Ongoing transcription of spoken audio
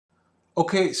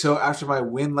Okay, so after my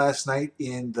win last night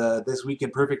in the This Week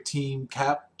in Perfect Team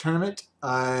Cap tournament,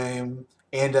 and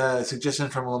a suggestion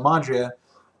from Lamondria,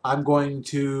 I'm going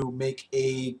to make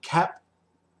a cap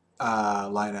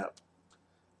lineup.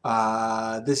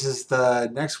 This is the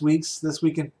next week's This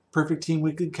Week in Perfect Team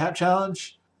Weekly Cap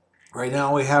Challenge. Right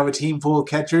now we have a team full of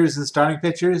catchers and starting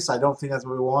pitchers. I don't think that's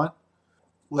what we want.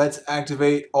 Let's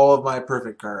activate all of my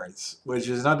perfect cards, which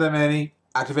is not that many.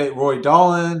 Activate Roy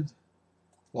Dolan,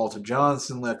 Walter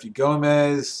Johnson, Lefty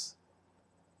Gomez,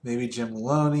 maybe Jim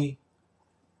Maloney.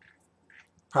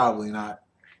 Probably not.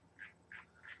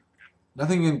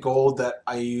 Nothing in gold that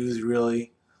I use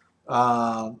really.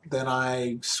 Then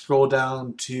I scroll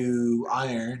down to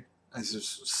iron,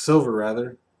 silver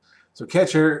rather. So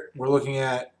catcher, we're looking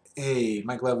at, hey,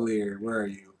 Mike Levalier, where are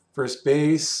you? First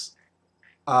base,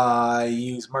 I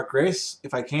use Mark Grace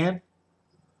if I can.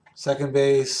 Second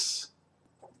base,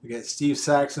 we get Steve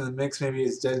Sachs in the mix, maybe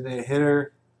his designated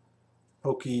hitter.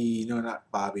 Pokey, no, not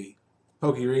Bobby.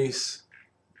 Pokey Reese.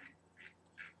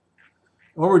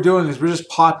 What we're doing is we're just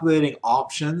populating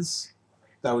options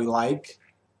that we like.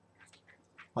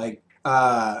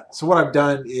 So what I've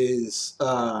done is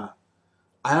I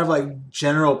have like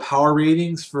general power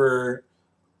ratings for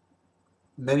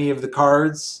many of the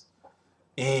cards,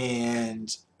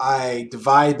 and I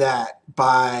divide that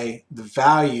by the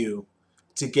value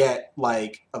to get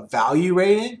like a value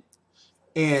rating,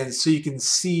 and so you can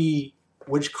see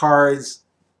which cards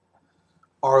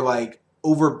are like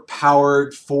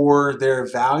overpowered for their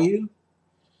value.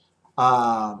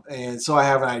 And so I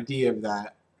have an idea of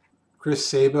that. Chris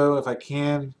Sabo if I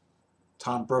can,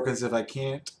 Tom Brookins if I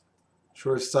can't,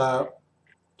 shortstop,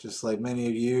 just like many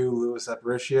of you, Luis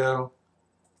Aparicio,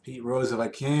 Pete Rose if I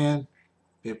can,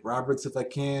 Pip Roberts if I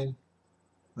can,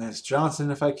 Lance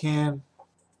Johnson if I can,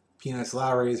 Peanuts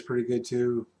Lowry is pretty good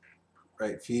too,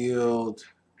 right field,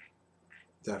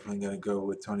 definitely going to go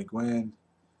with Tony Gwynn.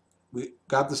 We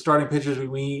got the starting pitchers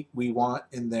we want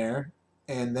in there,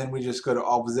 and then we just go to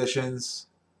all positions,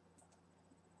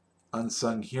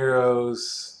 unsung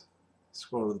heroes,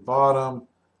 scroll to the bottom,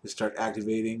 just start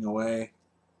activating away.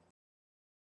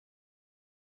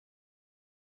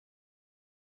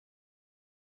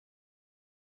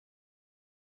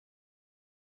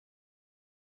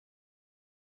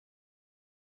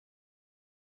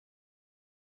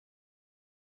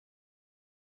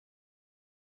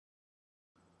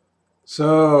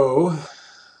 So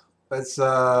let's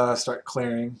start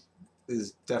clearing. This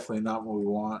is definitely not what we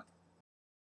want.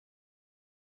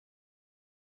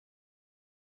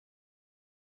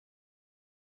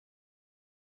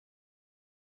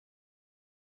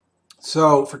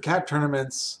 So for cap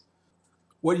tournaments,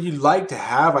 what you'd like to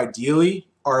have ideally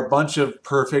are a bunch of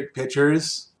perfect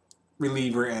pitchers,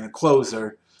 reliever, and a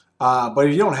closer. But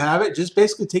if you don't have it, just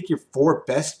basically take your four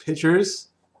best pitchers.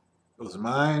 Those are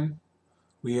mine.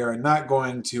 We are not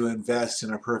going to invest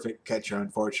in a perfect catcher,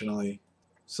 unfortunately.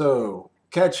 So,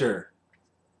 catcher.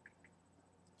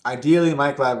 Ideally,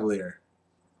 Mike Lavalier.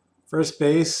 First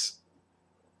base.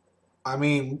 I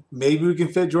mean, maybe we can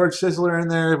fit George Sisler in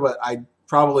there, but I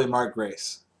probably Mark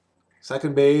Grace.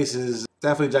 Second base is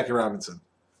definitely Jackie Robinson.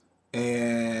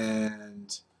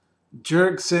 And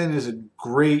Jurickson is a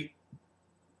great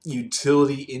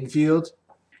utility infield.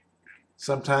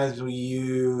 Sometimes we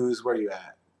use, where are you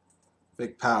at?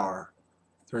 Big power.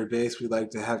 Third base, we'd like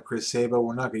to have Chris Sabo.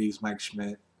 We're not going to use Mike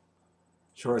Schmidt.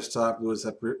 Shortstop, Lewis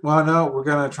Upper. Well, no, we're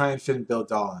going to try and fit in Bill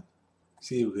Dolan.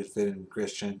 See if we could fit in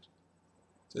Christian.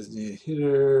 Doesn't need a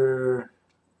hitter.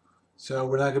 So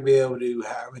we're not going to be able to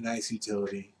have a nice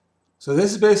utility. So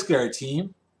this is basically our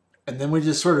team. And then we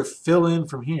just sort of fill in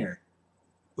from here.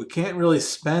 We can't really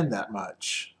spend that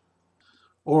much.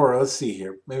 Or let's see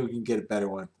here. Maybe we can get a better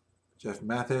one. Jeff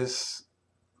Mathis.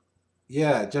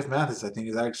 Yeah, Jeff Mathis I think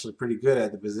is actually pretty good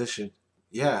at the position.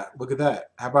 Yeah, look at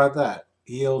that. How about that?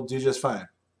 He'll do just fine.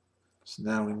 So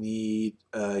now we need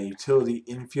a utility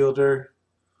infielder.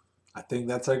 I think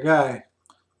that's our guy.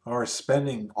 We're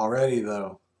spending already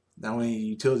though. Now we need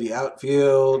utility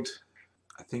outfield.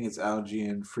 I think it's Algie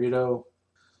and Frito.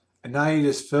 And now you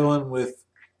just fill in with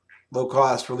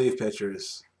low-cost relief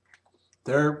pitchers.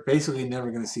 They're basically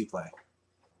never going to see play.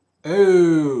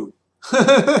 Oh!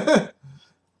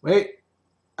 Wait.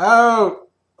 Oh!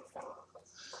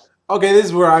 Okay, this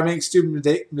is where I make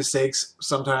stupid mistakes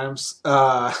sometimes.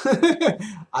 I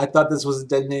thought this was a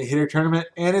designated hitter tournament,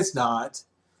 and it's not.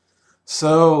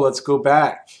 So let's go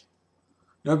back.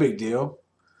 No big deal.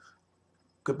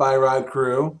 Goodbye, Rod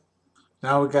Crew.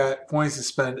 Now we got points to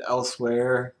spend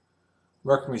elsewhere.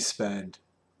 Where can we spend?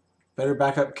 Better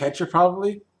backup catcher,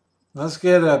 probably? Let's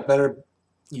get a better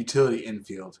utility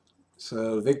infield.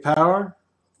 So, Big Power.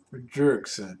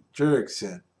 Jurickson.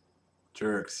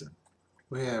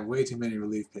 We have way too many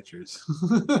relief pitchers.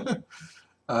 What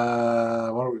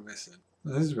are we missing?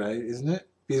 This is right, isn't it?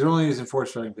 Because we're only using 4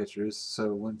 starting pitchers,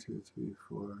 so 1, 2, 3,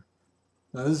 4.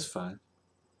 No, this is fine.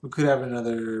 We could have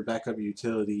another backup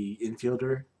utility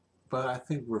infielder, but I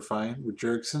think we're fine with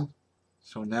Jurickson.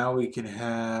 So now we can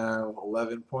have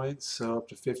 11 points, so up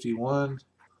to 51.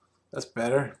 That's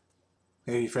better.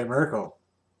 Maybe Fred Merkle.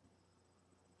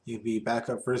 You'd be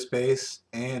backup first base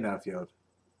and outfield.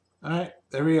 All right,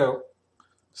 there we go.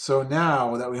 So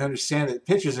now that we understand that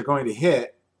pitchers are going to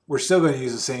hit, we're still going to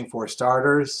use the same 4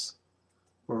 starters.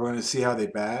 We're going to see how they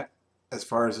bat as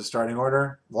far as the starting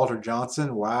order. Walter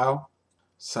Johnson, wow.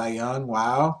 Cy Young,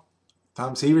 wow.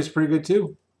 Tom Seaver's pretty good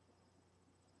too.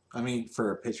 I mean,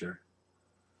 for a pitcher.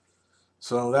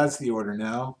 So that's the order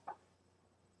now.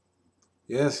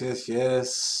 Yes, yes,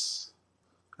 yes.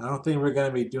 I don't think we're going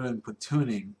to be doing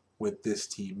platooning with this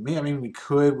team. I mean, we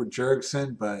could with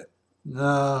Jurickson, but no,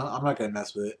 I'm not going to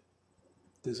mess with it.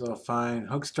 This is all fine.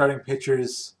 Hook starting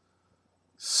pitchers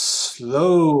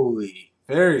slowly,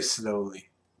 very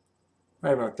slowly.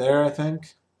 Right about there, I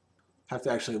think. Have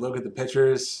to actually look at the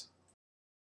pitchers.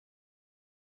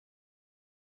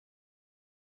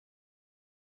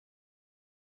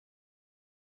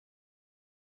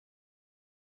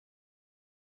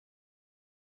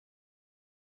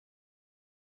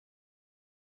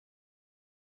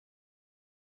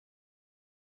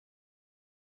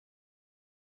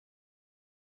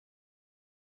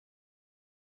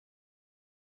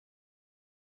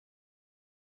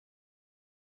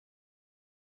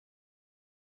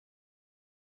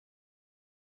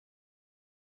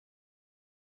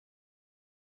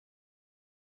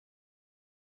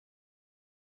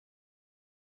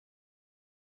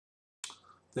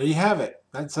 There you have it.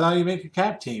 That's how you make a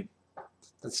cap team.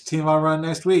 That's the team I'll run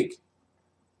next week.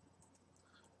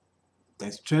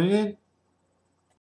 Thanks for tuning in.